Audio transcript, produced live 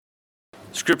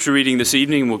Scripture reading this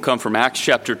evening will come from Acts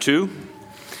chapter 2.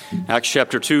 Acts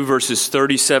chapter 2, verses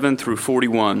 37 through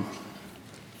 41.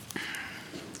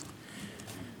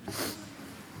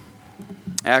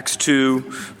 Acts 2,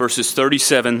 verses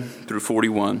 37 through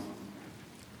 41.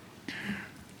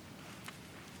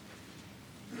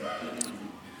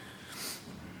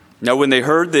 Now when they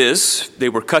heard this, they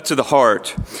were cut to the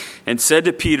heart, and said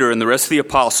to Peter and the rest of the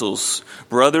apostles,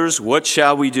 "Brothers, what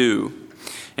shall we do?"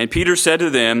 And Peter said to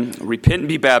them, "Repent and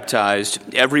be baptized,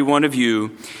 every one of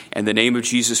you, in the name of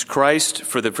Jesus Christ,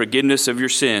 for the forgiveness of your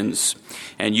sins,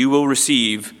 and you will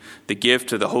receive the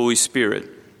gift of the Holy Spirit.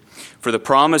 For the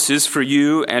promise is for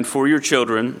you and for your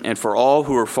children, and for all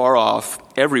who are far off,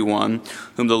 everyone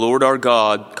whom the Lord our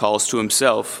God calls to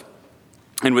himself."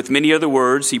 And with many other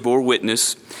words he bore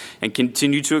witness, and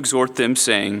continued to exhort them,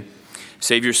 saying,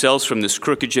 "Save yourselves from this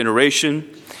crooked generation."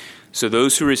 So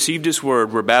those who received his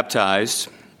word were baptized,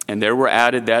 and there were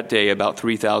added that day about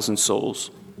 3,000 souls.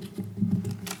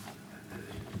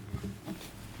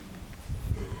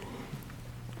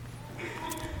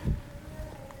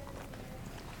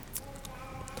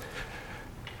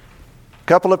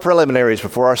 Couple of preliminaries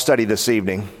before our study this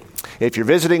evening. If you're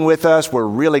visiting with us, we're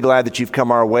really glad that you've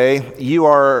come our way. You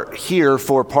are here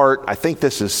for part, I think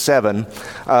this is 7,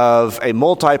 of a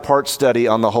multi-part study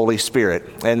on the Holy Spirit.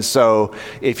 And so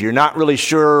if you're not really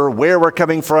sure where we're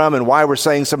coming from and why we're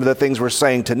saying some of the things we're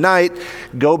saying tonight,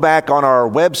 go back on our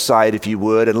website, if you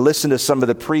would, and listen to some of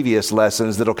the previous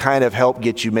lessons that'll kind of help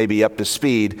get you maybe up to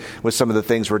speed with some of the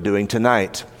things we're doing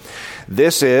tonight.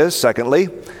 This is, secondly,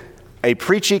 a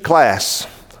preachy class,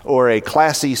 or a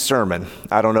classy sermon.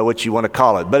 I don't know what you want to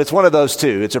call it, but it's one of those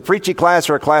two. It's a preachy class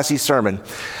or a classy sermon.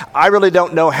 I really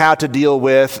don't know how to deal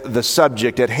with the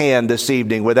subject at hand this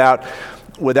evening without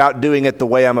doing it the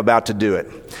way I'm about to do it.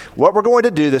 What we're going to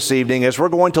do this evening is we're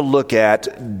going to look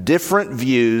at different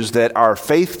views that our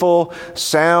faithful,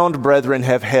 sound brethren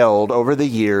have held over the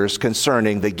years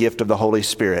concerning the gift of the Holy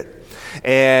Spirit.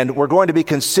 And we're going to be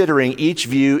considering each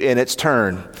view in its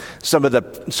turn. Some of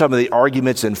the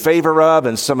arguments in favor of,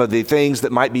 and some of the things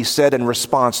that might be said in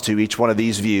response to each one of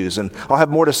these views. And I'll have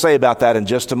more to say about that in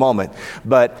just a moment.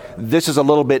 But this is a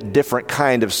little bit different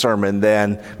kind of sermon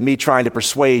than me trying to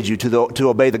persuade you to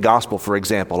obey the gospel, for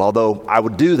example. Although I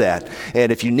would do that. And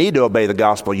if you need to obey the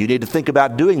gospel, you need to think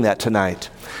about doing that tonight.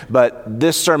 But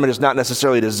this sermon is not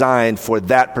necessarily designed for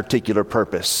that particular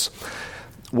purpose.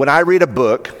 When I read a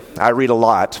book, I read a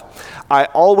lot, I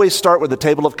always start with the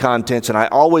table of contents, and I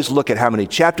always look at how many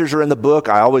chapters are in the book.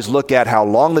 I always look at how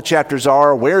long the chapters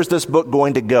are. Where's this book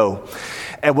going to go?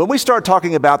 And when we start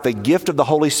talking about the gift of the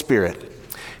Holy Spirit,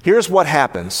 here's what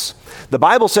happens. The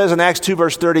Bible says in Acts 2,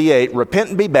 verse 38, "Repent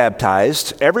and be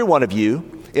baptized, every one of you,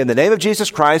 in the name of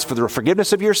Jesus Christ for the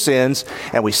forgiveness of your sins,"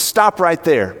 and we stop right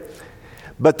there.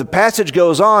 But the passage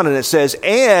goes on and it says,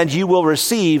 "And you will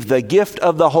receive the gift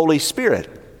of the Holy Spirit."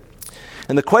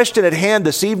 And the question at hand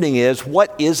this evening is,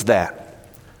 what is that?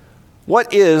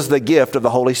 What is the gift of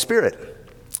the Holy Spirit?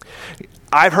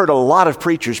 I've heard a lot of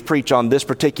preachers preach on this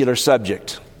particular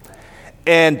subject.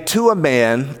 And to a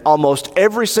man, almost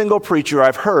every single preacher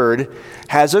I've heard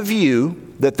has a view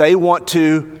that they want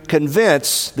to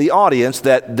convince the audience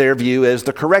that their view is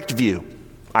the correct view.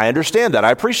 I understand that.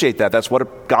 I appreciate that. That's what a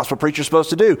gospel preacher is supposed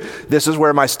to do. This is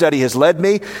where my study has led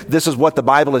me. This is what the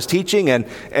Bible is teaching, and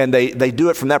they do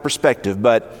it from that perspective.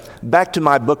 But back to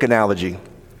my book analogy.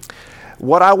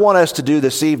 What I want us to do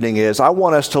this evening is I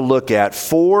want us to look at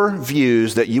 4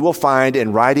 views that you will find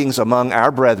in writings among our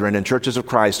brethren in churches of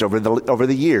Christ over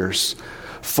the years.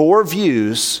 4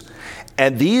 views.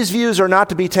 And these views are not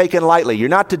to be taken lightly. You're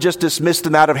not to just dismiss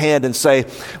them out of hand and say,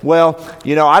 well,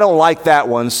 I don't like that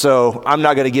one, so I'm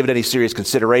not going to give it any serious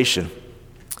consideration.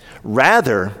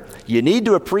 Rather, you need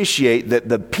to appreciate that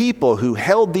the people who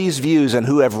held these views and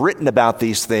who have written about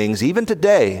these things, even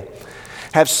today,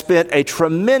 have spent a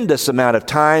tremendous amount of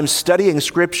time studying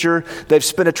Scripture. They've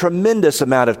spent a tremendous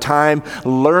amount of time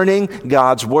learning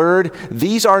God's Word.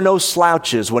 These are no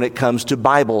slouches when it comes to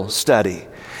Bible study.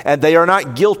 And they are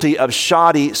not guilty of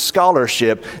shoddy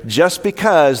scholarship just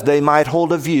because they might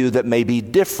hold a view that may be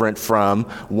different from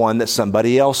one that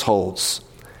somebody else holds.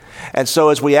 And so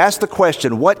as we ask the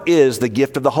question, what is the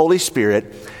gift of the Holy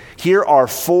Spirit? Here are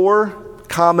 4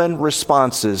 common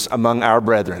responses among our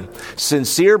brethren.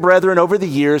 Sincere brethren over the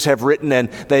years have written, and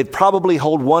they probably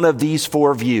hold one of these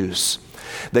 4 views.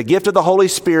 The gift of the Holy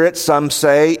Spirit, some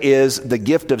say, is the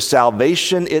gift of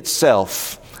salvation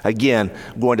itself. Again,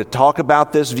 I'm going to talk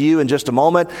about this view in just a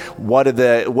moment. What are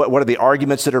the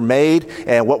arguments that are made,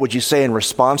 and what would you say in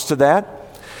response to that?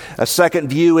 A second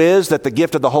view is that the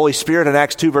gift of the Holy Spirit in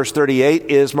Acts 2 verse 38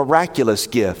 is miraculous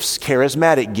gifts,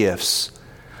 charismatic gifts.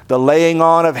 the laying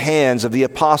on of hands of the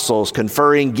apostles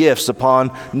conferring gifts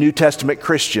upon New Testament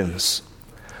Christians.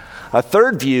 A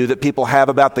third view that people have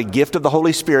about the gift of the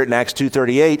Holy Spirit in Acts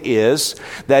 2:38 is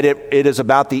that it is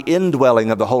about the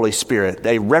indwelling of the Holy Spirit,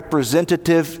 a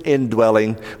representative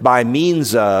indwelling by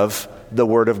means of the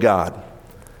Word of God.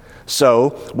 So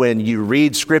when you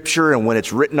read Scripture and when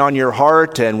it's written on your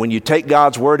heart and when you take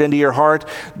God's Word into your heart,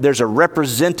 there's a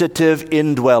representative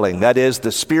indwelling. That is,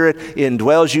 the Spirit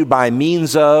indwells you by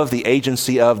means of the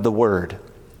agency of the Word.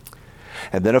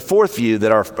 And then a fourth view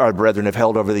that our brethren have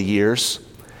held over the years,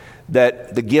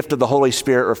 that the gift of the Holy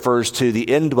Spirit refers to the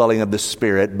indwelling of the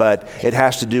Spirit, but it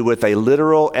has to do with a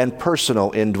literal and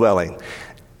personal indwelling,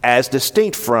 as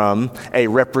distinct from a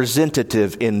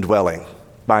representative indwelling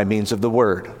by means of the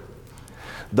Word.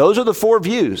 Those are the four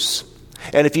views.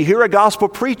 And if you hear a gospel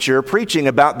preacher preaching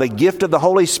about the gift of the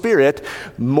Holy Spirit,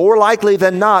 more likely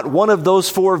than not, one of those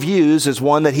four views is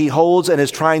one that he holds and is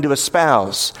trying to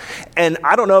espouse. And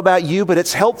I don't know about you, but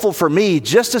it's helpful for me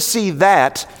just to see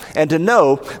that and to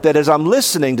know that as I'm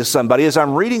listening to somebody, as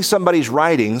I'm reading somebody's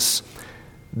writings,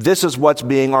 this is what's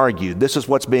being argued. This is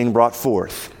what's being brought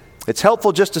forth. It's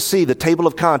helpful just to see the table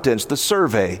of contents, the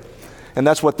survey, and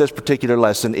that's what this particular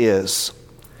lesson is.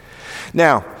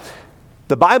 Now,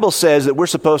 the Bible says that we're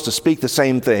supposed to speak the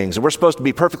same things, and we're supposed to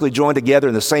be perfectly joined together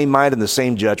in the same mind and the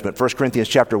same judgment. 1 Corinthians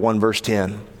chapter 1, verse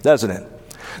 10, doesn't it?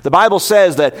 The Bible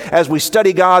says that as we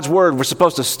study God's Word, we're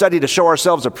supposed to study to show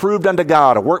ourselves approved unto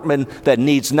God, a workman that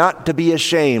needs not to be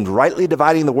ashamed, rightly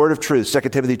dividing the word of truth, 2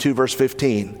 Timothy 2, verse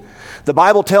 15. The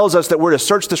Bible tells us that we're to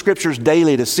search the Scriptures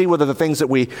daily to see whether the things that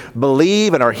we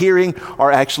believe and are hearing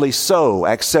are actually so,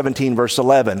 Acts 17, verse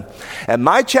 11. And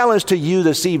my challenge to you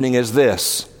this evening is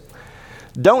this.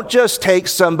 Don't just take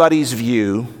somebody's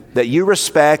view that you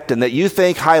respect and that you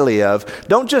think highly of.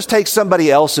 Don't just take somebody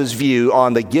else's view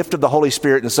on the gift of the Holy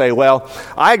Spirit and say, well,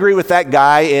 I agree with that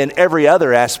guy in every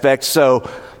other aspect, so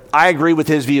I agree with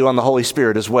his view on the Holy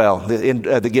Spirit as well,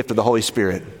 the gift of the Holy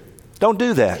Spirit. Don't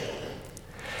do that.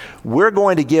 We're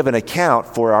going to give an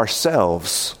account for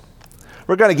ourselves.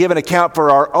 We're going to give an account for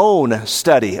our own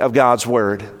study of God's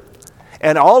Word.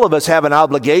 And all of us have an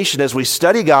obligation as we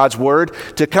study God's Word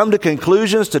to come to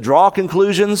conclusions, to draw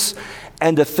conclusions,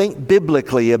 and to think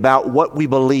biblically about what we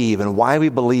believe and why we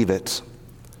believe it.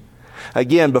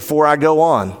 Again, before I go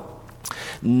on,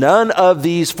 none of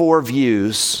these four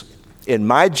views, in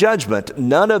my judgment,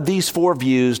 none of these four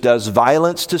views does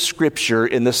violence to Scripture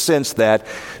in the sense that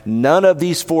none of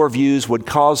these four views would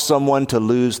cause someone to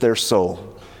lose their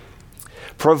soul,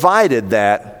 provided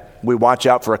that we watch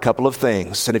out for a couple of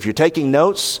things. And if you're taking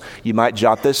notes, you might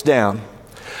jot this down.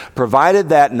 Provided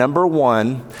that, number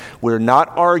one, we're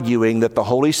not arguing that the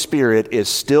Holy Spirit is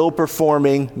still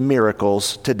performing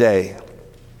miracles today.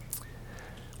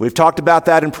 We've talked about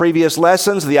that in previous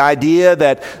lessons, the idea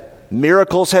that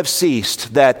miracles have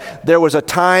ceased, that there was a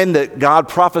time that God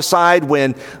prophesied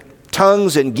when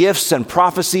tongues and gifts and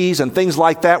prophecies and things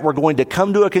like that were going to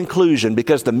come to a conclusion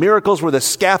because the miracles were the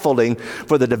scaffolding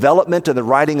for the development and the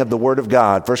writing of the Word of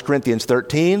God. 1 Corinthians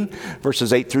 13,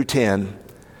 verses 8 through 10.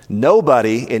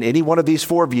 Nobody in any one of these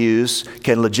four views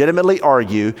can legitimately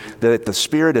argue that the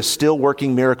Spirit is still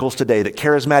working miracles today, that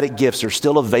charismatic gifts are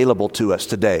still available to us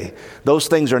today. Those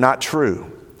things are not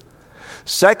true.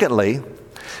 Secondly,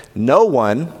 no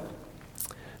one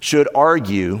should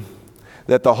argue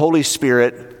that the Holy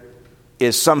Spirit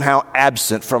is somehow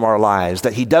absent from our lives,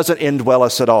 that He doesn't indwell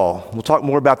us at all. We'll talk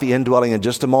more about the indwelling in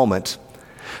just a moment.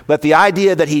 But the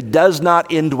idea that He does not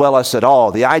indwell us at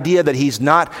all, the idea that He's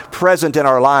not present in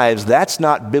our lives, that's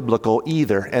not biblical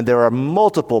either. And there are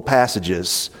multiple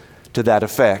passages to that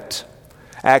effect.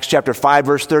 Acts chapter 5,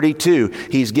 verse 32,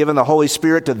 He's given the Holy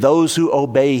Spirit to those who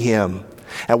obey Him.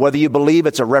 And whether you believe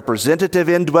it's a representative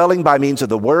indwelling by means of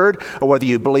the Word, or whether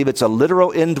you believe it's a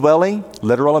literal indwelling,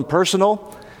 literal and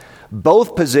personal,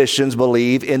 both positions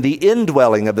believe in the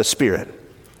indwelling of the Spirit.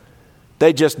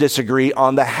 They just disagree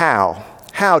on the how.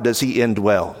 How does He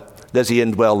indwell? Does He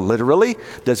indwell literally?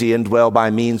 Does He indwell by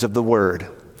means of the Word?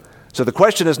 So the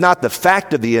question is not the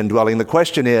fact of the indwelling. The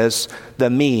question is the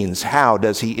means. How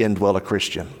does He indwell a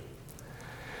Christian?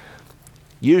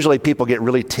 Usually people get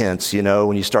really tense,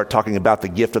 when you start talking about the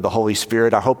gift of the Holy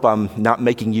Spirit. I hope I'm not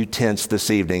making you tense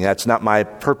this evening. That's not my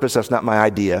purpose. That's not my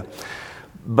idea.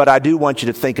 But I do want you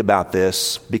to think about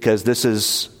this because this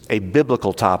is a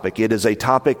biblical topic. It is a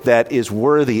topic that is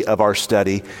worthy of our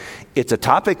study. It's a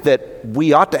topic that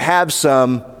we ought to have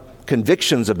some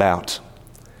convictions about.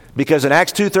 Because in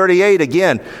Acts 2:38,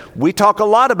 again, we talk a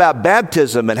lot about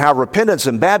baptism and how repentance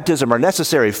and baptism are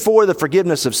necessary for the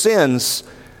forgiveness of sins,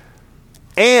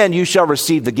 and you shall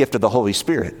receive the gift of the Holy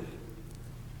Spirit.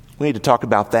 We need to talk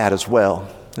about that as well,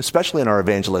 especially in our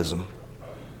evangelism.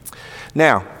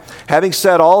 Now, having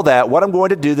said all that, what I'm going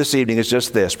to do this evening is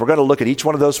just this. We're going to look at each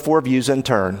one of those 4 views in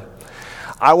turn.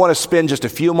 I want to spend just a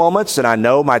few moments, and I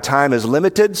know my time is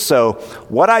limited, so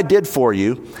what I did for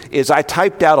you is I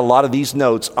typed out a lot of these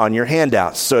notes on your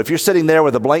handouts. So if you're sitting there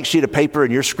with a blank sheet of paper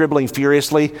and you're scribbling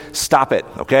furiously, stop it,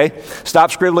 okay? Stop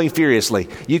scribbling furiously.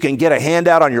 You can get a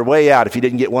handout on your way out if you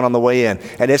didn't get one on the way in.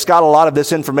 And it's got a lot of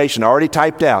this information already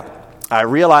typed out. I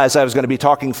realized I was going to be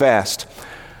talking fast.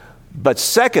 But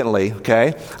secondly,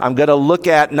 okay, I'm going to look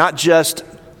at not just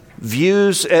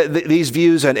views, these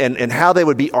views and how they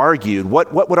would be argued.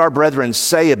 What would our brethren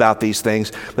say about these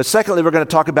things? But secondly, we're going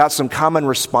to talk about some common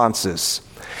responses.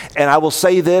 And I will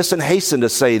say this and hasten to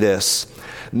say this.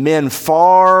 Men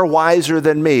far wiser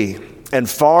than me and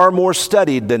far more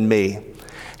studied than me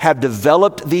have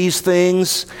developed these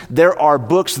things. There are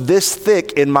books this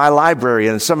thick in my library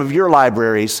and some of your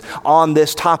libraries on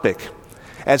this topic.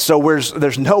 And so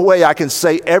there's no way I can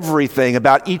say everything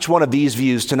about each one of these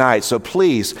views tonight. So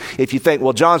please, if you think,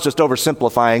 well, John's just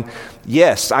oversimplifying,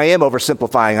 yes, I am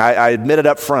oversimplifying. I admit it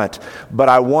up front. But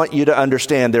I want you to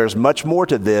understand there's much more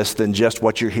to this than just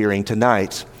what you're hearing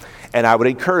tonight. And I would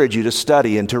encourage you to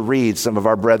study and to read some of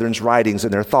our brethren's writings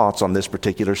and their thoughts on this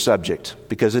particular subject,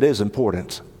 because it is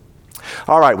important.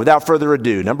 All right, without further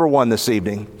ado, number 1 this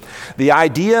evening, the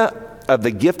idea of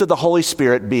the gift of the Holy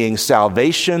Spirit being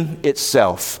salvation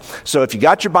itself. So if you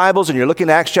got your Bibles and you're looking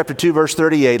at Acts chapter 2, verse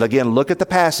 38, again, look at the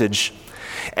passage.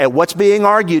 And what's being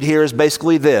argued here is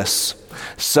basically this.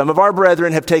 Some of our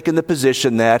brethren have taken the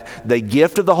position that the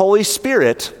gift of the Holy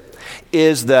Spirit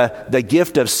is the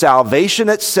gift of salvation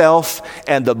itself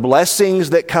and the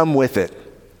blessings that come with it.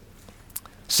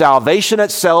 Salvation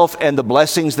itself and the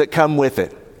blessings that come with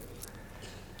it.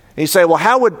 And you say, well,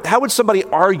 how would somebody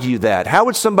argue that? How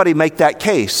would somebody make that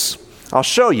case? I'll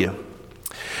show you.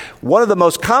 One of the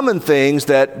most common things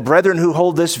that brethren who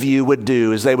hold this view would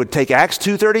do is they would take Acts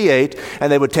 2:38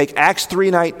 and they would take Acts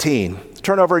 3:19.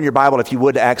 Turn over in your Bible, if you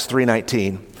would, to Acts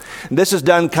 3:19. And this is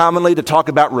done commonly to talk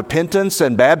about repentance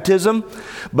and baptism,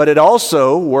 but it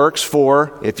also works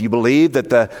for, if you believe that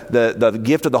the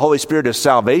gift of the Holy Spirit is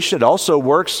salvation, it also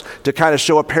works to kind of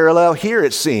show a parallel here,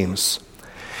 it seems.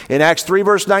 In Acts 3,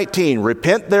 verse 19,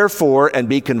 repent therefore and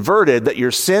be converted, that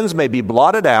your sins may be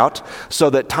blotted out, so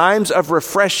that times of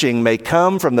refreshing may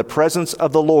come from the presence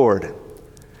of the Lord.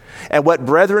 And what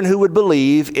brethren who would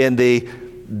believe in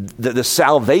the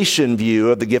salvation view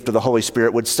of the gift of the Holy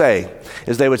Spirit would say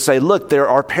is they would say, look, there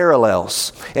are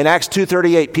parallels. In Acts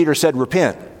 2:38, Peter said,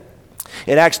 repent.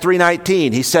 In Acts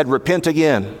 3:19, he said, repent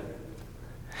again.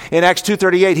 In Acts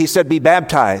 2:38, he said, be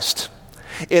baptized.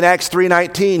 In Acts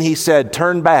 3:19, he said,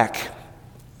 turn back.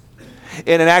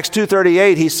 And in Acts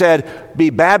 2:38, he said,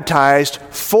 be baptized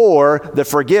for the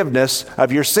forgiveness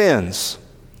of your sins.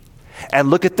 And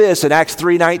look at this, in Acts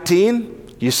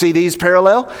 3:19, you see these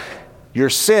parallel? Your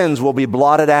sins will be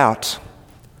blotted out.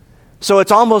 So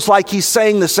it's almost like he's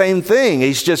saying the same thing.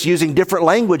 He's just using different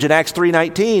language in Acts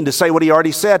 3:19 to say what he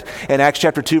already said in Acts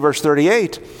chapter 2, verse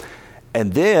 38.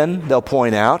 And then they'll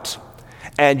point out,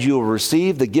 and you will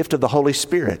receive the gift of the Holy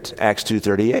Spirit, Acts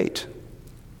 2:38.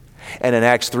 And in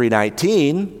Acts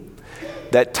 3:19,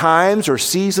 that times or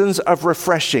seasons of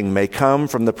refreshing may come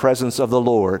from the presence of the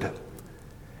Lord.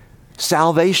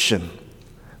 Salvation,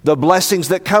 the blessings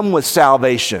that come with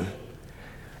salvation.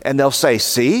 And they'll say,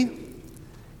 see,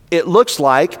 it looks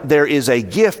like there is a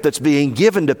gift that's being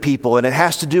given to people, and it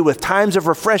has to do with times of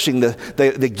refreshing,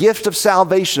 the gift of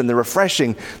salvation, the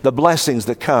refreshing, the blessings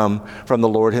that come from the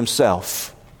Lord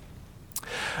himself.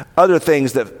 Other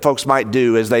things that folks might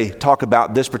do as they talk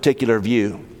about this particular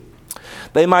view,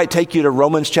 they might take you to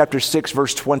Romans chapter 6,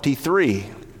 verse 23.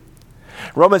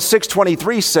 Romans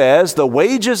 6:23 says, the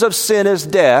wages of sin is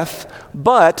death,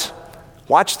 but,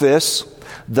 watch this,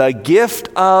 the gift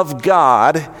of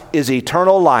God is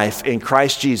eternal life in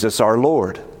Christ Jesus our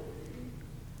Lord.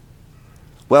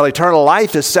 Well, eternal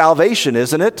life is salvation,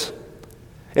 isn't it?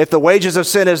 If the wages of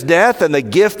sin is death and the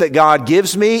gift that God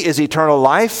gives me is eternal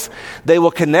life, they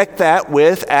will connect that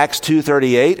with Acts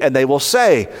 2:38 and they will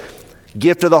say,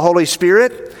 gift of the Holy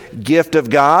Spirit, gift of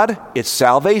God, it's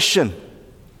salvation.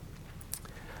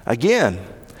 Again,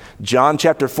 John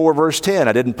chapter 4, verse 10.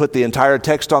 I didn't put the entire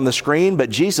text on the screen,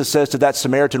 but Jesus says to that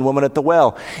Samaritan woman at the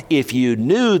well, if you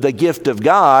knew the gift of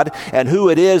God and who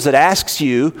it is that asks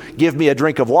you, give me a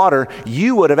drink of water,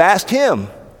 you would have asked him.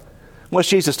 What's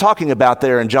Jesus talking about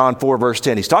there in John 4, verse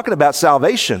 10? He's talking about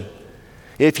salvation.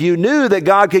 If you knew that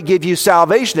God could give you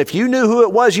salvation, if you knew who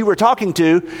it was you were talking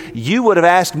to, you would have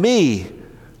asked me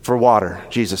for water,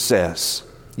 Jesus says.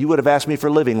 You would have asked me for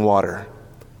living water.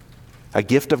 A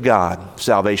gift of God,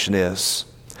 salvation is.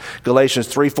 Galatians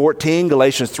 3:14,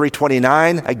 Galatians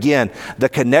 3:29, again, the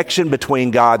connection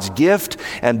between God's gift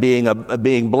and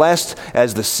being blessed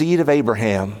as the seed of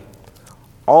Abraham.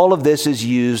 All of this is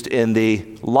used in the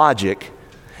logic.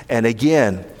 And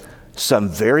again, some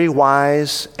very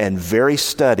wise and very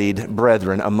studied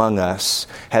brethren among us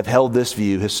have held this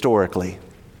view historically.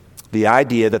 The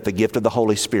idea that the gift of the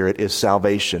Holy Spirit is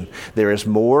salvation. There is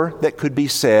more that could be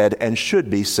said and should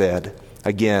be said.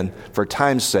 Again, for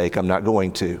time's sake, I'm not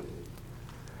going to.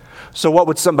 So what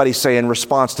would somebody say in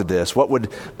response to this? What would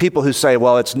people who say,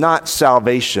 well, it's not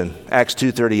salvation, Acts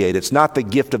 2:38, it's not the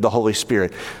gift of the Holy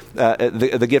Spirit,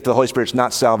 the gift of the Holy Spirit is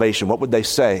not salvation, what would they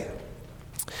say?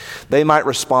 They might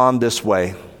respond this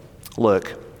way.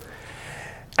 Look,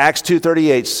 Acts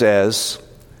 2:38 says,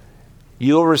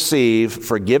 you'll receive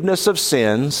forgiveness of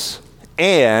sins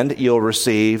and you'll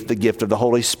receive the gift of the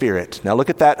Holy Spirit. Now look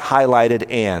at that highlighted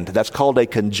and. That's called a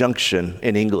conjunction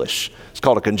in English. It's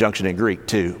called a conjunction in Greek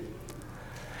too.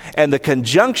 And the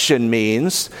conjunction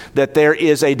means that there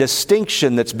is a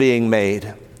distinction that's being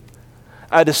made.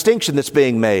 A distinction that's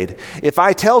being made. If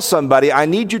I tell somebody, I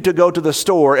need you to go to the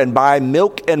store and buy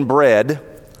milk and bread,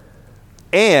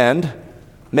 and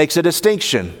makes a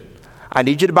distinction. I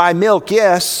need you to buy milk,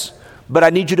 yes, but I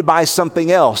need you to buy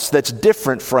something else that's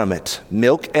different from it.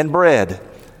 Milk and bread.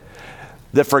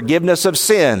 The forgiveness of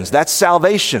sins, that's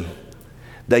salvation.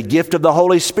 The gift of the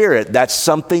Holy Spirit, that's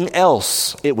something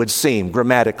else, it would seem,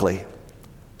 grammatically.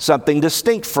 Something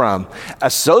distinct from.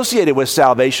 Associated with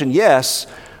salvation, yes,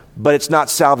 but it's not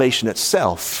salvation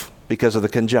itself because of the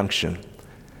conjunction.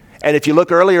 And if you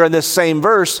look earlier in this same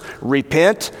verse,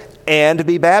 repent and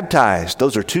be baptized.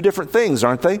 Those are two different things,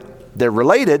 aren't they? They're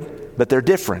related, but they're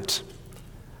different.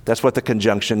 That's what the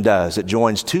conjunction does. It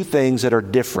joins two things that are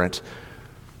different,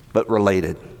 but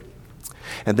related.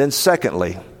 And then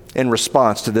secondly, in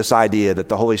response to this idea that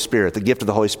the Holy Spirit, the gift of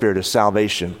the Holy Spirit is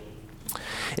salvation,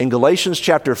 in Galatians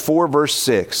chapter 4, verse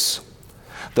 6,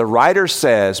 the writer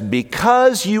says,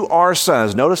 because you are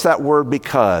sons, notice that word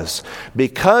because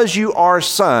you are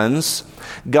sons,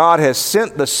 God has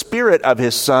sent the Spirit of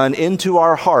His Son into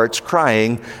our hearts,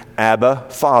 crying, Abba,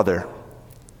 Father.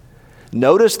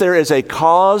 Notice there is a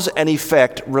cause and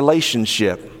effect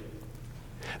relationship.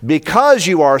 Because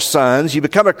you are sons, you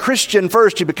become a Christian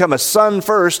first, you become a son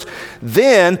first.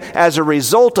 Then, as a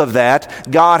result of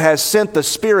that, God has sent the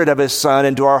Spirit of His Son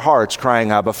into our hearts,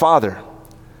 crying, Abba, Father.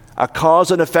 A cause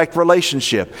and effect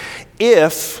relationship.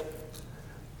 If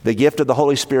the gift of the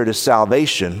Holy Spirit is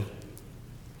salvation,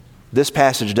 this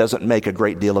passage doesn't make a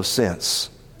great deal of sense.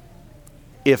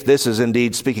 If this is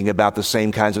indeed speaking about the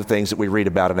same kinds of things that we read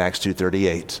about in Acts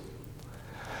 2:38.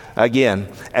 Again,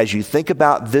 as you think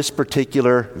about this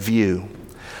particular view,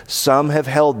 some have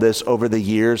held this over the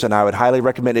years, and I would highly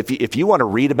recommend, if you want to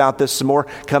read about this some more,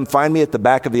 come find me at the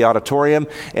back of the auditorium,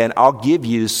 and I'll give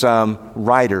you some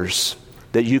writers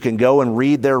that you can go and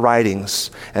read their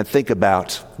writings and think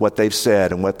about what they've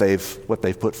said and what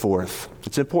they've put forth.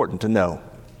 It's important to know.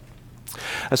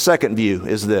 A second view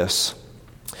is this.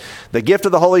 The gift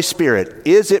of the Holy Spirit,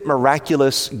 is it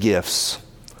miraculous gifts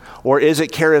or is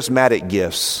it charismatic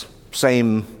gifts?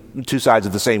 Same, two sides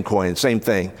of the same coin, same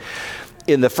thing.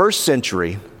 In the first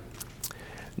century,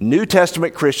 New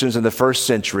Testament Christians in the first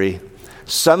century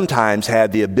sometimes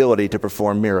had the ability to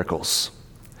perform miracles.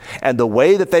 And the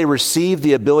way that they received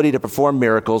the ability to perform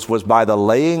miracles was by the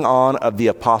laying on of the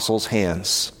apostles'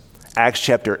 hands. Acts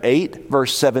chapter 8,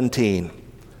 verse 17.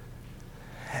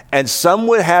 And some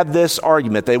would have this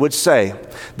argument. They would say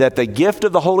that the gift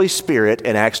of the Holy Spirit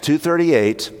in Acts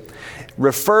 2:38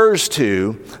 refers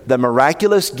to the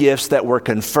miraculous gifts that were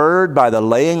conferred by the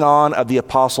laying on of the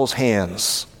apostles'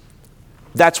 hands.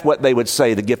 That's what they would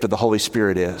say the gift of the Holy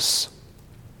Spirit is.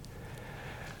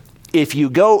 If you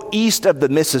go east of the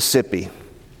Mississippi,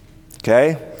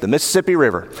 okay, the Mississippi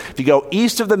River, if you go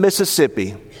east of the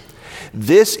Mississippi,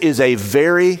 this is a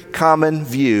very common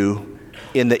view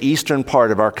in the eastern part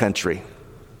of our country.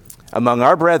 Among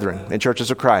our brethren in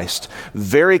Churches of Christ,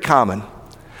 very common.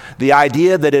 The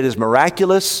idea that it is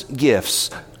miraculous gifts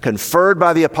conferred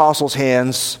by the apostles'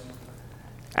 hands,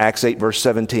 Acts 8, verse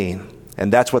 17.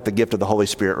 And that's what the gift of the Holy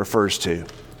Spirit refers to.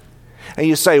 And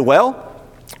you say, well,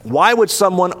 why would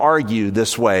someone argue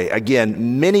this way?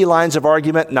 Again, many lines of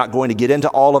argument, not going to get into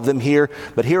all of them here,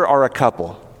 but here are a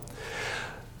couple.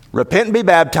 Repent and be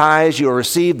baptized, you will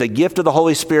receive the gift of the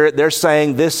Holy Spirit. They're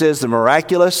saying this is the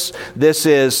miraculous. This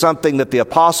is something that the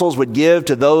apostles would give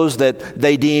to those that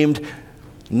they deemed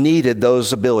needed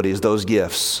those abilities, those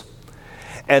gifts.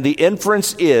 And the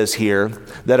inference is here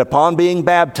that upon being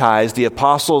baptized, the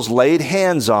apostles laid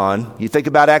hands on, you think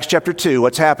about Acts chapter 2,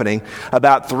 what's happening?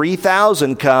 About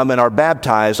 3,000 come and are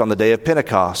baptized on the day of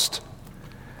Pentecost.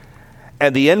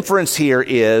 And the inference here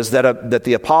is that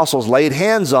the apostles laid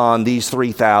hands on these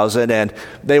 3,000 and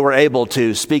they were able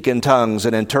to speak in tongues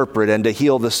and interpret and to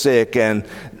heal the sick and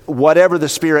whatever the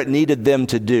Spirit needed them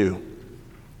to do.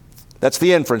 That's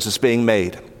the inference that's being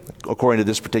made, according to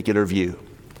this particular view.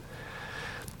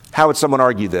 How would someone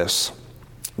argue this?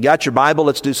 You got your Bible?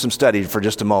 Let's do some study for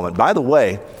just a moment. By the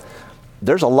way,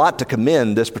 there's a lot to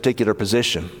commend this particular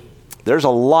position. There's a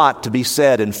lot to be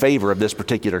said in favor of this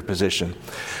particular position.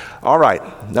 All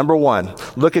right, number one,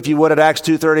 look if you would at Acts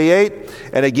 2:38,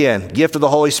 and again, gift of the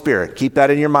Holy Spirit. Keep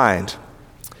that in your mind.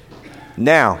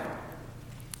 Now,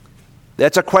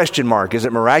 that's a question mark. Is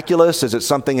it miraculous? Is it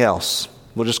something else?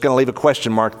 We're just going to leave a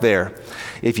question mark there.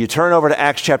 If you turn over to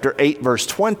Acts chapter 8, verse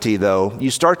 20, though, you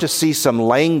start to see some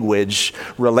language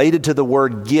related to the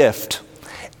word gift.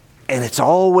 And it's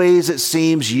always, it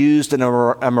seems, used in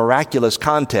a miraculous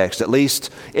context. At least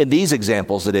in these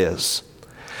examples it is.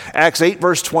 Acts 8,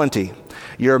 verse 20.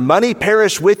 Your money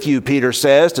perished with you, Peter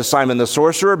says to Simon the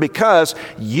sorcerer, because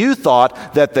you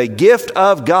thought that the gift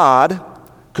of God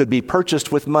could be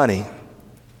purchased with money.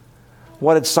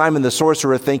 What did Simon the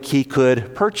sorcerer think he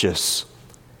could purchase?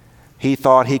 He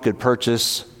thought he could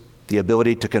purchase the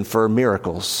ability to confer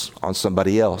miracles on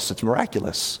somebody else. It's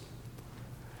miraculous.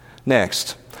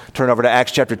 Next, turn over to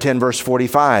Acts chapter 10, verse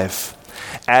 45.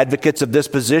 Advocates of this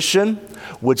position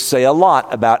would say a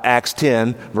lot about Acts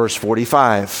 10, verse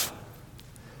 45.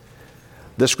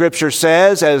 The scripture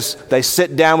says, as they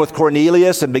sit down with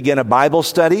Cornelius and begin a Bible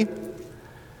study,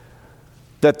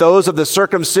 that those of the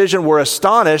circumcision were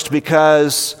astonished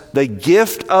because the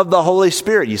gift of the Holy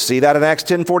Spirit, you see that in Acts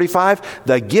 10:45?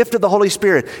 The gift of the Holy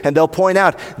Spirit. And they'll point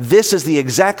out, this is the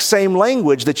exact same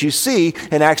language that you see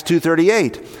in Acts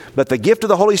 2:38. But the gift of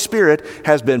the Holy Spirit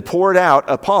has been poured out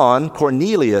upon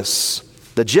Cornelius,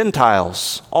 the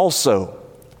Gentiles also.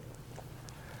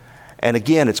 And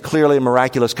again, it's clearly a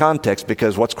miraculous context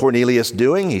because what's Cornelius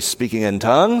doing? He's speaking in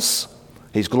tongues.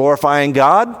 He's glorifying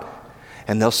God.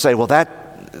 And they'll say, well,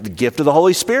 the gift of the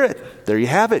Holy Spirit. There you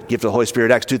have it. Gift of the Holy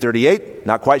Spirit, Acts 2:38.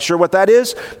 Not quite sure what that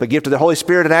is, but gift of the Holy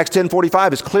Spirit in Acts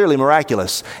 10:45 is clearly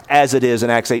miraculous, as it is in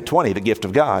Acts 8:20, the gift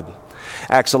of God.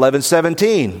 Acts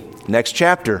 11:17, next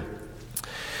chapter.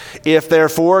 If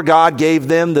therefore God gave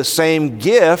them the same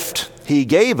gift he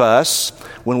gave us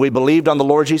when we believed on the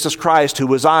Lord Jesus Christ, who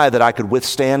was I that I could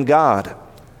withstand God?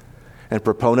 And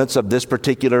proponents of this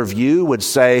particular view would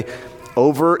say,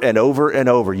 over and over and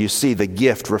over, you see the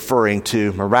gift referring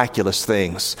to miraculous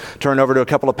things. Turn over to a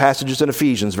couple of passages in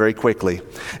Ephesians very quickly.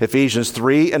 Ephesians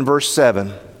 3 and verse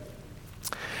 7.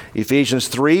 Ephesians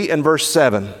 3 and verse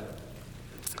 7.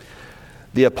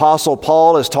 The Apostle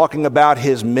Paul is talking about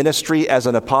his ministry as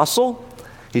an apostle.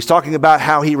 He's talking about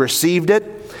how he received it.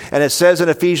 And it says in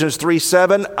Ephesians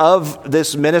 3:7, of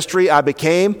this ministry I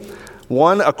became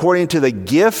one according to the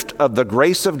gift of the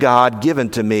grace of God given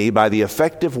to me by the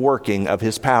effective working of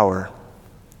his power.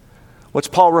 What's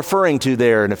Paul referring to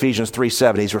there in Ephesians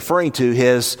 3:7? He's referring to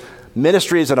his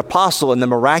ministry as an apostle and the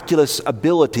miraculous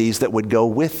abilities that would go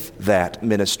with that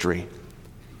ministry.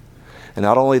 And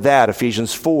not only that,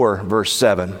 Ephesians 4, verse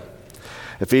 7.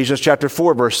 Ephesians chapter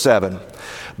 4, verse 7.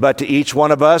 But to each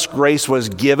one of us grace was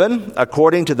given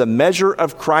according to the measure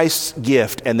of Christ's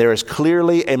gift. And there is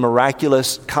clearly a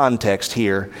miraculous context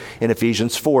here in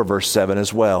Ephesians 4, verse 7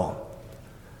 as well.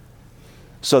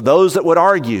 So those that would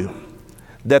argue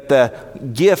that the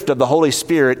gift of the Holy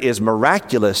Spirit is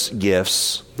miraculous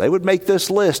gifts, they would make this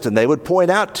list and they would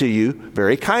point out to you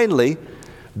very kindly,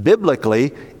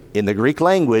 biblically, in the Greek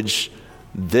language,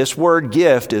 this word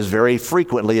gift is very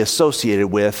frequently associated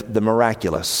with the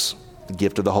miraculous, the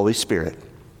gift of the Holy Spirit.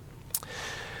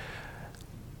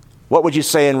 What would you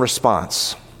say in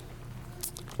response?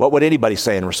 What would anybody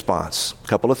say in response? A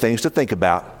couple of things to think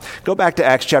about. Go back to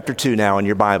Acts chapter 2 now in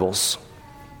your Bibles.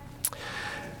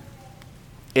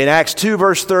 In Acts 2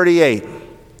 verse 38,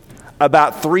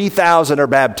 about 3,000 are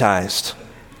baptized.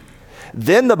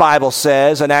 Then the Bible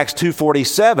says in Acts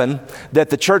 2:47 that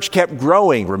the church kept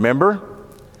growing, remember?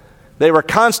 They were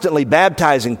constantly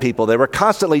baptizing people. They were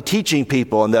constantly teaching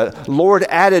people. And the Lord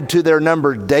added to their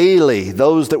number daily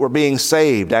those that were being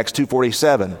saved. Acts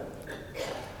 2:47.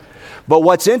 But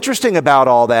what's interesting about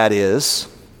all that is,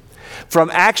 from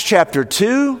Acts chapter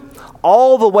 2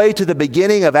 all the way to the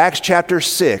beginning of Acts chapter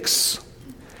 6,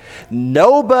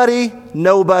 nobody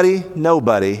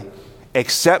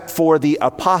except for the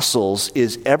apostles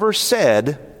is ever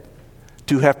said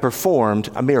to have performed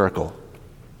a miracle.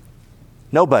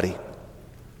 Nobody.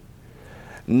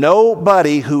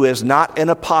 Nobody who is not an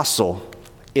apostle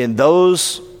in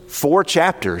those 4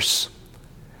 chapters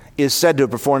is said to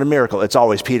have performed a miracle. It's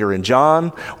always Peter and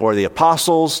John or the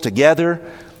apostles together.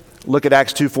 Look at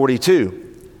Acts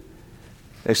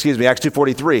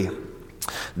 2:43.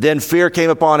 Then fear came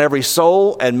upon every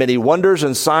soul, and many wonders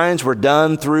and signs were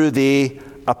done through the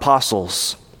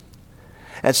apostles.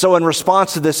 And so in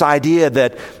response to this idea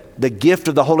that the gift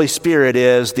of the Holy Spirit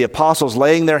is the apostles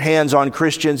laying their hands on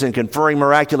Christians and conferring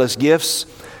miraculous gifts,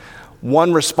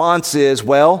 one response is,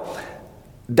 well,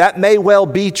 that may well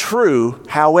be true.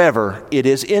 However, it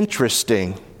is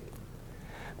interesting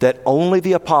that only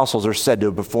the apostles are said to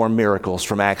have performed miracles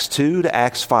from Acts 2 to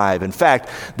Acts 5. In fact,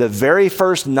 the very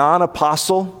first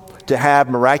non-apostle to have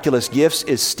miraculous gifts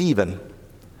is Stephen.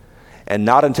 And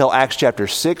not until Acts chapter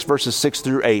 6, verses 6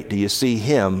 through 8, do you see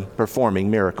him performing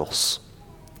miracles.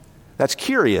 That's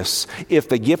curious if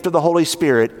the gift of the Holy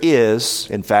Spirit is,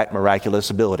 in fact,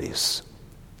 miraculous abilities.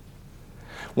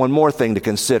 One more thing to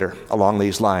consider along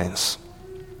these lines.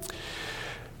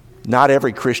 Not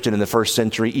every Christian in the first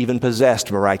century even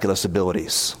possessed miraculous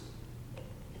abilities.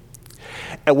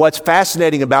 And what's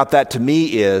fascinating about that to me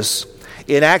is,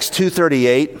 in Acts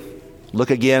 2:38, look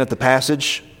again at the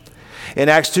passage. In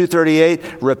Acts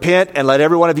 2:38, repent and let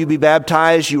every one of you be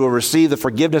baptized. You will receive the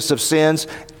forgiveness of sins,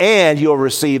 and you will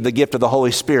receive the gift of the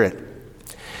Holy Spirit.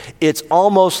 It's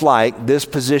almost like this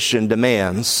position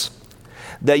demands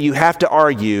that you have to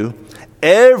argue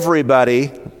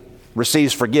everybody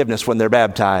receives forgiveness when they're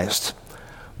baptized,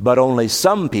 but only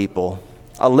some people,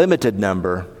 a limited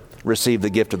number, receive the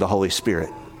gift of the Holy Spirit.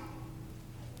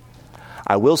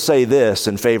 I will say this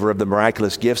in favor of the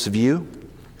miraculous gifts of you.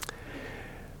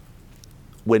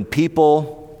 When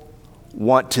people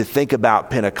want to think about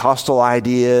Pentecostal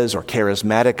ideas or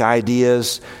charismatic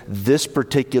ideas, this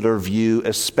particular view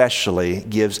especially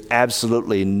gives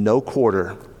absolutely no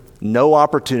quarter, no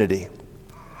opportunity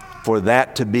for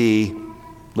that to be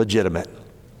legitimate.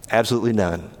 Absolutely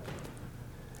none.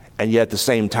 And yet at the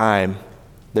same time,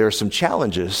 there are some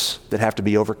challenges that have to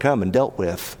be overcome and dealt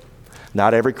with.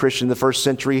 Not every Christian in the first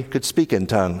century could speak in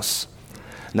tongues.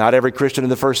 Not every Christian in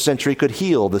the first century could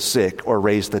heal the sick or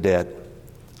raise the dead.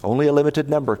 Only a limited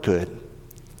number could.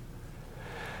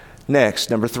 Next,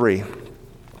 number 3.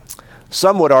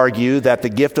 Some would argue that the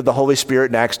gift of the Holy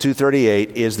Spirit in Acts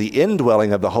 2:38 is the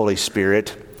indwelling of the Holy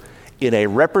Spirit in a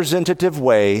representative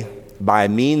way by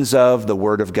means of the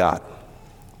Word of God.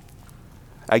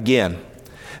 Again,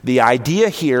 the idea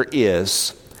here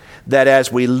is that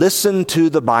as we listen to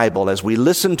the Bible, as we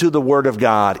listen to the Word of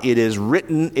God, it is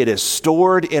written, it is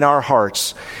stored in our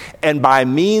hearts, and by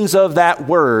means of that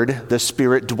Word, the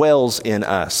Spirit dwells in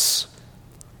us.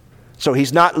 So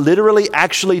He's not literally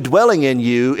actually dwelling in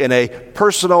you in a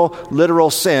personal, literal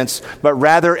sense, but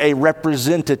rather a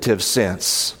representative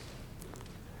sense.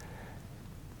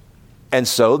 And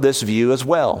so this view as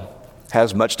well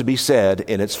has much to be said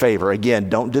in its favor. Again,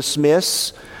 don't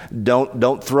dismiss,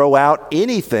 don't throw out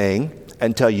anything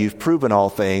until you've proven all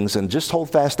things, and just hold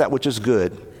fast that which is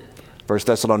good. 1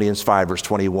 Thessalonians 5, verse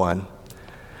 21.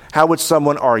 How would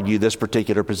someone argue this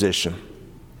particular position?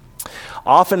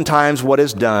 Oftentimes what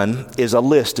is done is a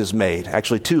list is made,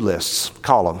 actually 2 lists,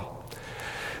 column.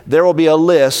 There will be a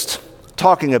list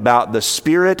talking about the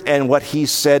Spirit and what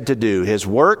He's said to do, His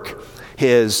work,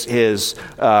 his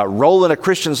role in a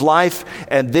Christian's life,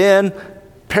 and then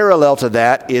parallel to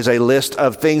that is a list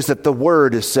of things that the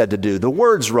Word is said to do, the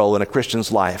Word's role in a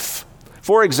Christian's life.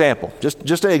 For example,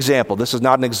 just an example, this is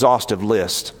not an exhaustive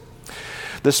list.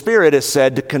 The Spirit is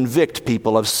said to convict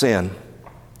people of sin.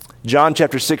 John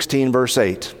chapter 16, verse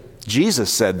 8.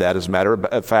 Jesus said that, as a matter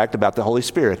of fact, about the Holy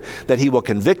Spirit, that He will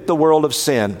convict the world of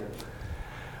sin.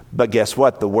 But guess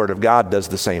what? The Word of God does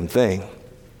the same thing.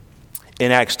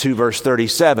 In Acts 2, verse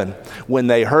 37, when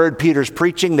they heard Peter's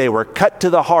preaching, they were cut to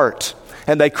the heart,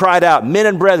 and they cried out, "Men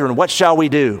and brethren, what shall we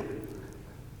do?"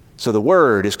 So the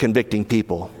Word is convicting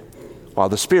people, while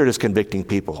the Spirit is convicting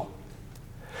people.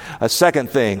 A second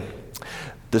thing,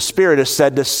 the Spirit is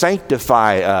said to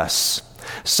sanctify us.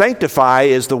 Sanctify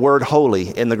is the word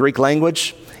holy in the Greek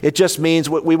language. It just means,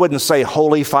 we wouldn't say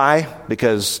holify,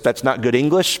 because that's not good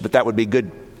English, but that would be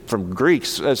good from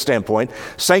Greek's standpoint.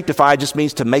 Sanctify just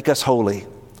means to make us holy.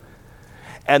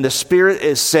 And the Spirit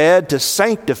is said to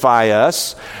sanctify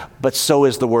us, but so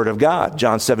is the Word of God.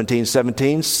 John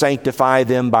 17:17, sanctify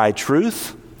them by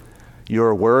truth.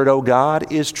 Your Word, O God,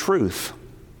 is truth.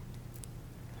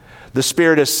 The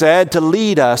Spirit is said to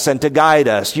lead us and to guide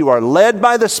us. You are led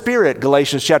by the Spirit,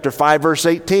 Galatians chapter 5, verse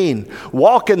 18.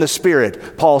 Walk in the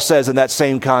Spirit, Paul says in that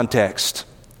same context.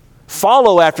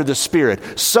 Follow after the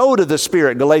Spirit. Sow to the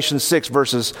Spirit, Galatians 6,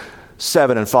 verses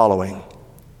 7 and following.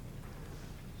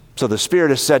 So the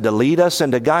Spirit is said to lead us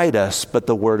and to guide us, but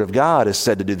the Word of God is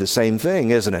said to do the same thing,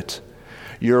 isn't it?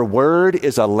 Your Word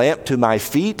is a lamp to my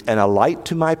feet and a light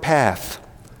to my path.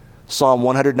 Psalm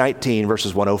 119,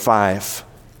 verses 105.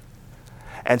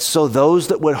 And so those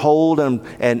that would hold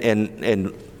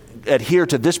and adhere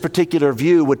to this particular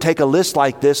view would take a list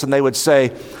like this and they would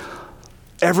say,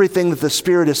 everything that the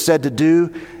Spirit is said to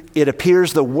do, it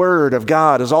appears the Word of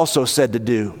God is also said to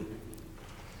do.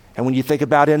 And when you think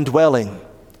about indwelling,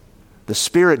 the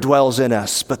Spirit dwells in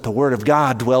us, but the Word of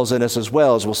God dwells in us as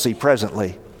well, as we'll see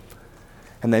presently.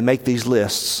 And they make these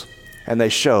lists, and they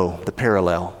show the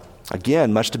parallel.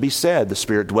 Again, much to be said. The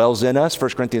Spirit dwells in us,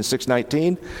 1 Corinthians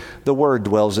 6:19. The Word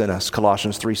dwells in us,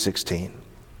 Colossians 3:16.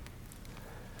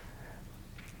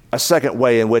 A second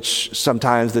way in which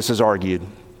sometimes this is argued,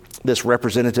 this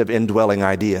representative indwelling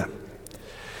idea.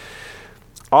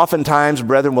 Oftentimes,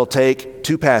 brethren will take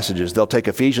two passages. They'll take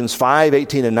Ephesians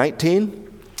 5:18 and 19,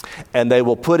 and they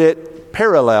will put it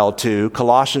parallel to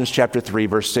Colossians chapter 3,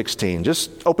 verse 16.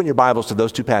 Just open your Bibles to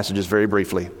those two passages very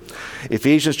briefly.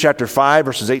 Ephesians chapter 5,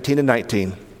 verses 18 and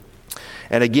 19.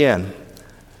 And again,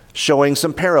 showing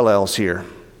some parallels here.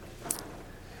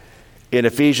 In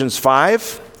Ephesians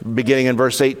 5, beginning in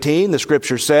verse 18, the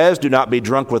Scripture says, "Do not be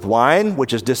drunk with wine,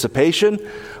 which is dissipation,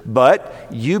 but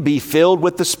you be filled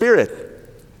with the Spirit,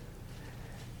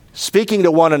 speaking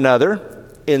to one another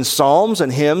in psalms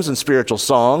and hymns and spiritual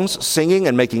songs, singing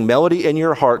and making melody in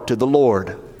your heart to the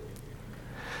Lord."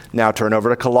 Now turn over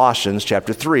to Colossians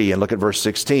chapter 3 and look at verse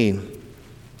 16.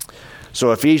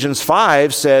 So Ephesians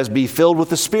 5 says, "Be filled with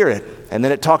the Spirit," and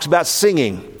then it talks about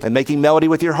singing and making melody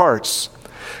with your hearts.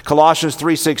 Colossians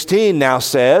 3:16 now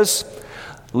says,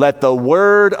 "Let the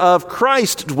word of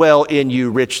Christ dwell in you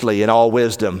richly in all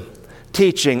wisdom,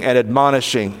 teaching and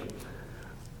admonishing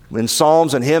in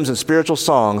psalms and hymns and spiritual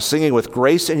songs, singing with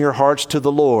grace in your hearts to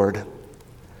the Lord."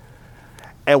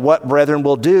 And what brethren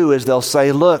will do is they'll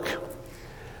say, look,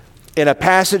 in a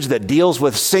passage that deals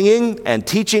with singing and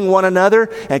teaching one another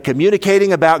and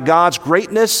communicating about God's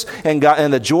greatness and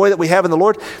the joy that we have in the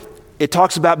Lord, it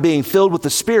talks about being filled with the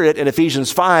Spirit in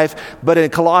Ephesians 5, but in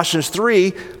Colossians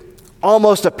 3,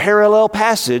 almost a parallel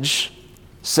passage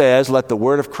says, "Let the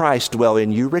word of Christ dwell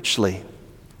in you richly."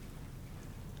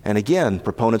 And again,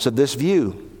 proponents of this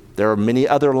view, there are many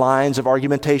other lines of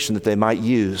argumentation that they might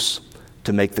use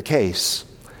to make the case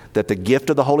that the gift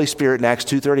of the Holy Spirit in Acts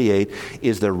 2:38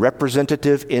 is the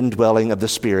representative indwelling of the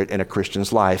Spirit in a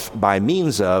Christian's life by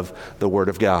means of the Word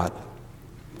of God.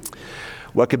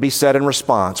 What could be said in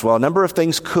response? Well, a number of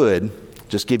things could.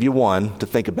 Just give you one to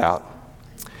think about.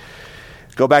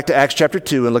 Go back to Acts chapter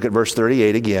 2 and look at verse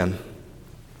 38 again.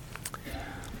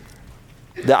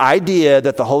 The idea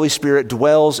that the Holy Spirit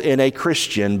dwells in a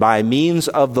Christian by means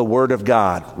of the Word of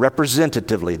God,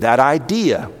 representatively, that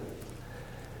idea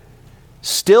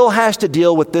still has to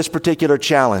deal with this particular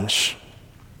challenge.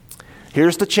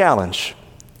 Here's the challenge.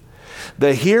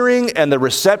 The hearing and the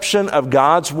reception of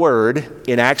God's Word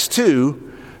in Acts 2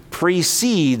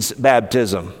 precedes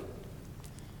baptism.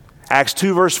 Acts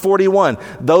 2 verse 41,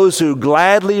 those who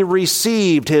gladly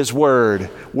received His Word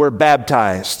were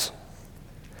baptized.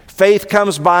 Faith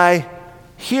comes by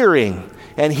hearing,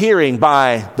 and hearing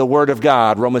by the Word of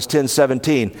God, Romans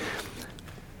 10:17.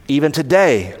 Even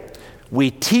today, we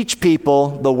teach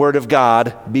people the Word of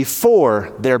God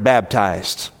before they're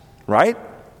baptized, right?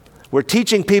 We're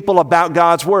teaching people about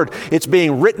God's Word. It's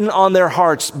being written on their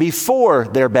hearts before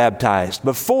they're baptized,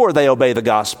 before they obey the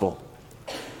gospel.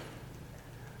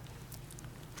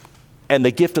 And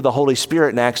the gift of the Holy Spirit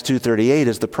in Acts 2:38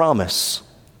 is the promise.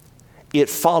 It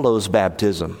follows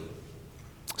baptism.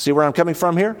 See where I'm coming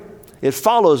from here? It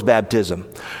follows baptism.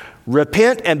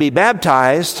 Repent and be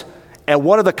baptized, and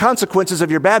one of the consequences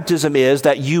of your baptism is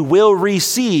that you will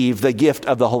receive the gift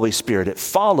of the Holy Spirit. It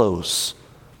follows.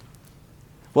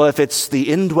 Well, if it's the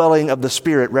indwelling of the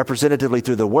Spirit representatively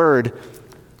through the Word,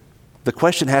 the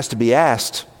question has to be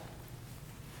asked,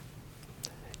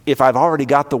 if I've already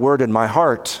got the Word in my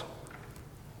heart,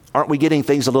 aren't we getting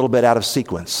things a little bit out of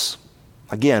sequence?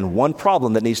 Again, one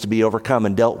problem that needs to be overcome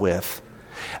and dealt with.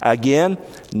 Again,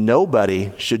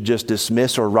 nobody should just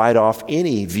dismiss or write off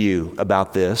any view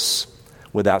about this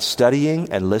without studying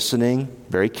and listening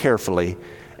very carefully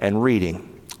and reading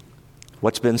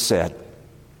what's been said.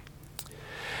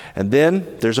 And then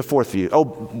there's a fourth view.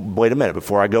 Oh, wait a minute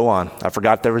before I go on. I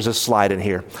forgot there was a slide in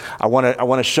here. I want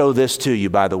to show this to you,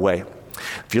 by the way.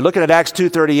 If you're looking at Acts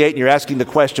 2:38 and you're asking the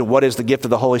question, what is the gift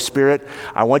of the Holy Spirit?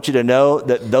 I want you to know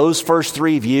that those first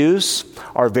three views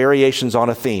are variations on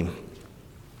a theme.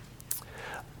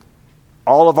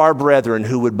 All of our brethren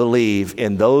who would believe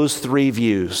in those three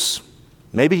views,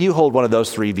 maybe you hold one of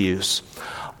those three views,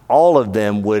 all of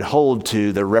them would hold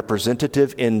to the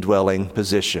representative indwelling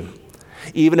position.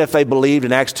 Even if they believed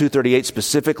in Acts 2:38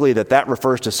 specifically that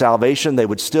refers to salvation, they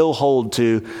would still hold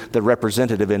to the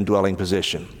representative indwelling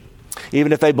position.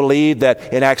 Even if they believed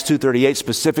that in Acts 2:38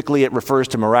 specifically it refers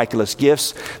to miraculous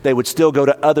gifts, they would still go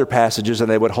to other passages and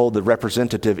they would hold the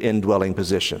representative indwelling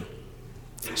position.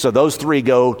 So those three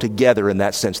go together in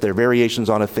that sense. They're variations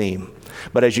on a theme.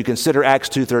 But as you consider Acts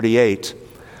 2:38,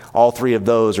 all three of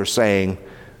those are saying,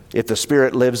 if the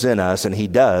Spirit lives in us, and He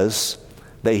does,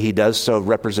 that He does so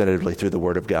representatively through the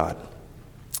Word of God.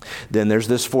 Then there's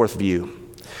this fourth view.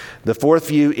 The fourth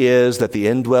view is that the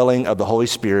indwelling of the Holy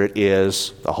Spirit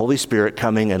is the Holy Spirit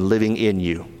coming and living in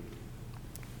you.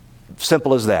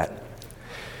 Simple as that.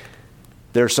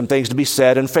 There's some things to be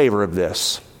said in favor of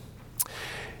this.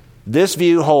 This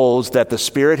view holds that the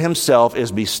Spirit Himself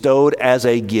is bestowed as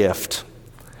a gift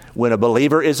when a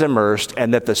believer is immersed,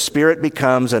 and that the Spirit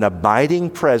becomes an abiding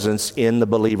presence in the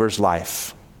believer's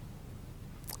life.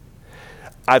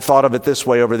 I've thought of it this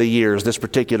way over the years, this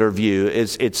particular view.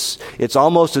 It's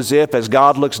almost as if as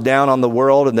God looks down on the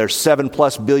world, and there's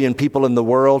 7+ billion people in the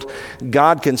world,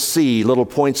 God can see little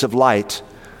points of light,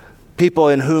 people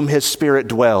in whom His Spirit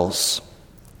dwells.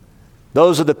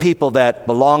 Those are the people that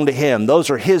belong to Him. Those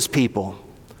are His people.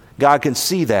 God can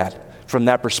see that from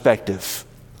that perspective.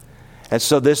 And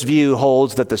so this view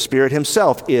holds that the Spirit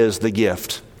Himself is the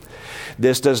gift.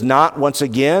 This does not, once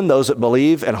again, those that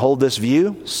believe and hold this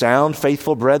view, sound,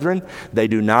 faithful brethren, they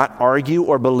do not argue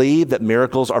or believe that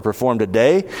miracles are performed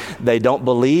today. They don't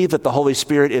believe that the Holy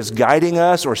Spirit is guiding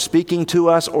us or speaking to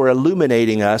us or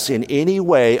illuminating us in any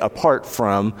way apart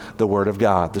from the Word of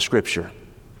God, the Scripture.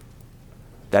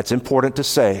 That's important to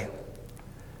say.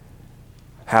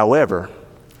 However,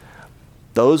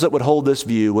 those that would hold this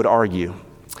view would argue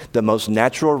the most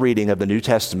natural reading of the New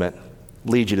Testament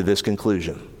leads you to this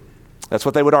conclusion. That's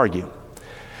what they would argue.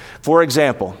 For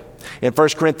example, in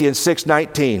 1 Corinthians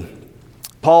 6:19,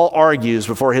 Paul argues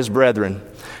before his brethren,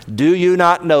 "Do you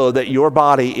not know that your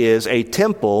body is a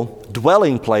temple,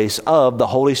 dwelling place of the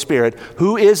Holy Spirit,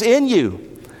 who is in you?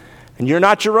 And you're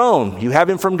not your own. You have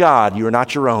Him from God. You are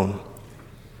not your own."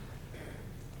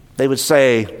 They would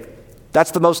say,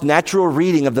 that's the most natural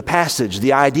reading of the passage,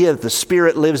 the idea that the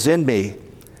Spirit lives in me.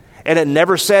 And it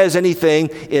never says anything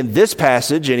in this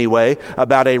passage, anyway,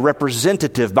 about a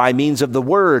representative by means of the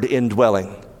Word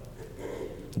indwelling.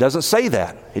 It doesn't say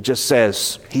that. It just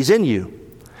says, He's in you.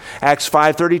 Acts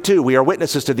 5:32, we are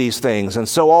witnesses to these things, and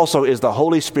so also is the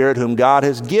Holy Spirit whom God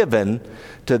has given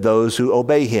to those who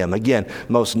obey Him. Again,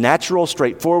 most natural,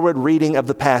 straightforward reading of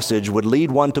the passage would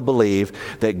lead one to believe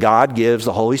that God gives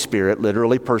the Holy Spirit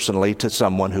literally, personally, to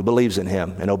someone who believes in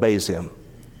Him and obeys Him.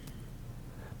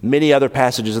 Many other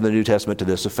passages in the New Testament to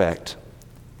this effect.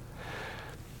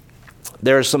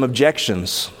 There are some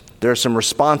objections. There are some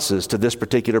responses to this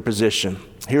particular position.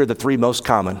 Here are the three most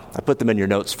common. I put them in your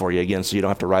notes for you again so you don't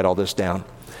have to write all this down.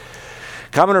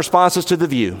 Common responses to the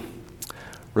view.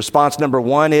 Response number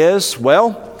one is,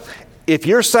 well, if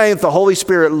you're saying that the Holy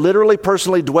Spirit literally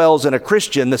personally dwells in a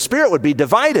Christian, the Spirit would be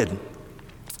divided.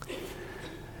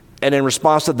 And in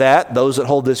response to that, those that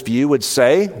hold this view would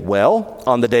say, well,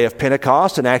 on the day of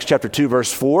Pentecost in Acts chapter 2,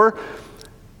 verse 4,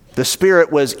 the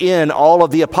Spirit was in all of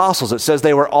the apostles. It says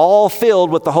they were all filled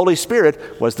with the Holy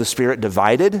Spirit. Was the Spirit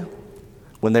divided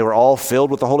when they were all filled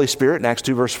with the Holy Spirit in Acts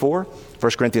 2, verse 4?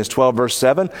 1 Corinthians 12, verse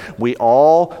 7, we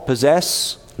all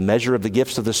possess a measure of the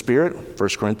gifts of the Spirit, 1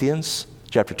 Corinthians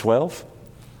chapter 12.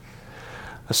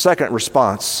 A second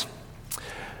response.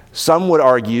 Some would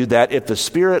argue that if the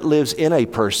Spirit lives in a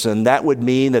person, that would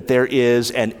mean that there is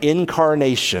an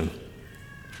incarnation.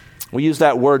 We use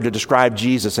that word to describe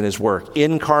Jesus and His work,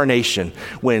 incarnation,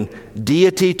 when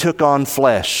deity took on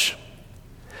flesh.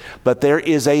 But there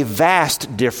is a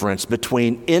vast difference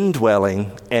between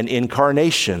indwelling and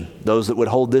incarnation. Those that would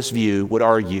hold this view would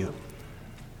argue.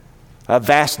 A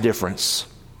vast difference.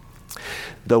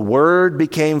 The Word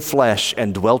became flesh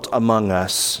and dwelt among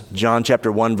us. John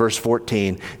chapter 1, verse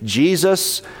 14.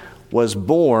 Jesus was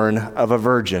born of a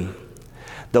virgin.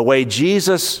 The way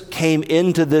Jesus came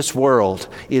into this world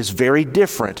is very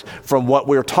different from what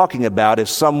we're talking about if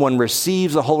someone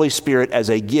receives the Holy Spirit as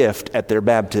a gift at their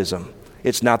baptism.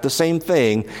 It's not the same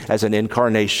thing as an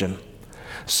incarnation.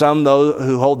 Some, though,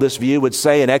 who hold this view would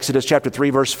say in Exodus chapter 3,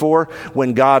 verse 4,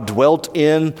 when God dwelt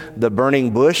in the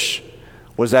burning bush,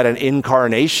 was that an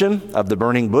incarnation of the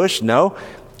burning bush? No,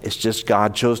 it's just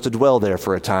God chose to dwell there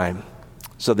for a time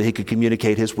so that He could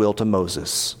communicate His will to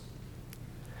Moses.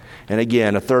 And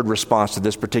again, a third response to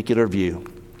this particular view.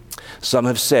 Some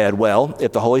have said, well,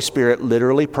 if the Holy Spirit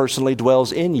literally, personally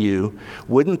dwells in you,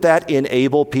 wouldn't that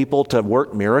enable people to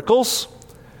work miracles?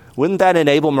 Wouldn't that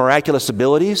enable miraculous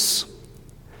abilities?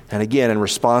 And again, in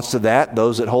response to that,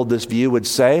 those that hold this view would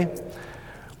say,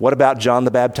 what about John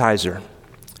the Baptizer,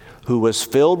 who was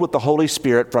filled with the Holy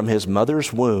Spirit from his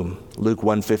mother's womb, Luke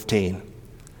 1:15.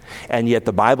 And yet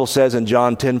the Bible says in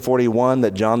John 10:41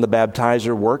 that John the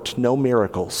Baptizer worked no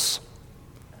miracles.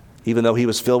 Even though he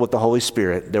was filled with the Holy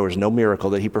Spirit, there was no miracle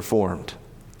that he performed.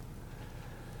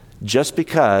 Just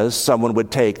because someone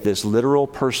would take this literal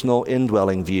personal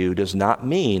indwelling view does not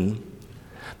mean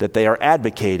that they are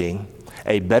advocating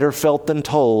a better felt than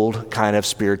told kind of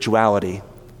spirituality.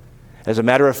 As a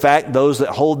matter of fact, those that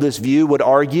hold this view would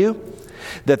argue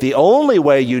that the only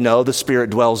way you know the Spirit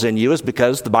dwells in you is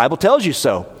because the Bible tells you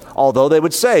so. Although they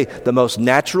would say the most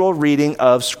natural reading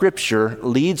of Scripture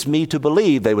leads me to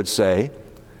believe, they would say,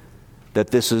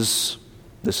 that this is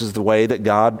the way that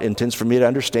God intends for me to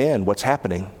understand what's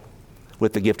happening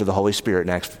with the gift of the Holy Spirit in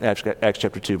Acts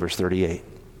chapter 2, verse 38.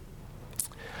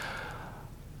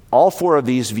 All four of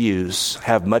these views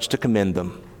have much to commend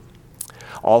them.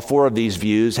 All four of these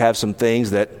views have some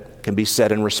things that can be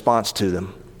said in response to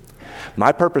them.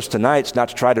 My purpose tonight is not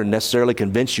to try to necessarily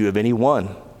convince you of any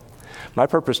one. My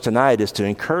purpose tonight is to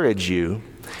encourage you,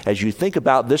 as you think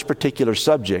about this particular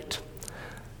subject,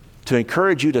 to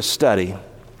encourage you to study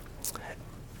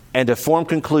and to form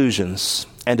conclusions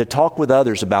and to talk with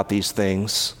others about these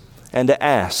things and to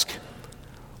ask,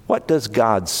 what does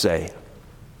God say?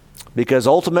 Because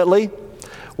ultimately,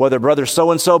 whether brother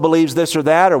so-and-so believes this or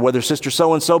that, or whether sister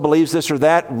so-and-so believes this or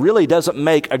that, really doesn't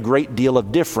make a great deal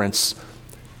of difference.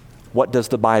 What does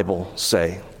the Bible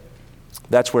say?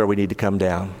 That's where we need to come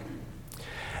down.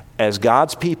 As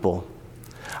God's people,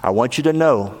 I want you to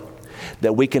know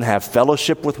that we can have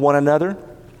fellowship with one another,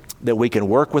 that we can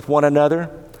work with one another,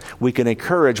 we can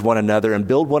encourage one another and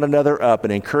build one another up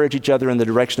and encourage each other in the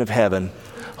direction of heaven,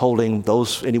 holding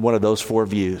any one of those four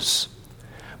views.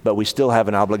 But we still have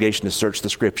an obligation to search the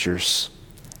Scriptures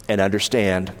and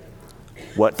understand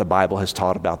what the Bible has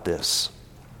taught about this.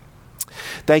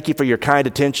 Thank you for your kind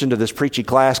attention to this preachy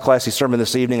classy sermon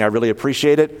this evening. I really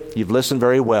appreciate it. You've listened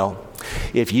very well.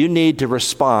 If you need to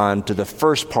respond to the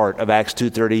first part of Acts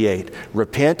 2:38,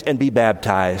 repent and be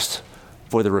baptized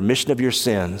for the remission of your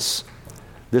sins,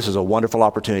 this is a wonderful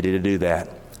opportunity to do that.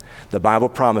 The Bible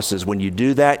promises when you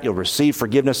do that, you'll receive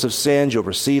forgiveness of sins, you'll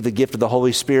receive the gift of the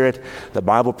Holy Spirit. The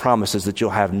Bible promises that you'll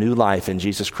have new life in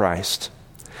Jesus Christ.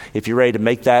 If you're ready to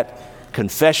make that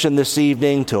confession this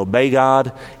evening, to obey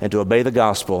God and to obey the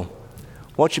gospel,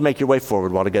 won't you make your way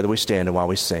forward while together we stand and while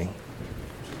we sing?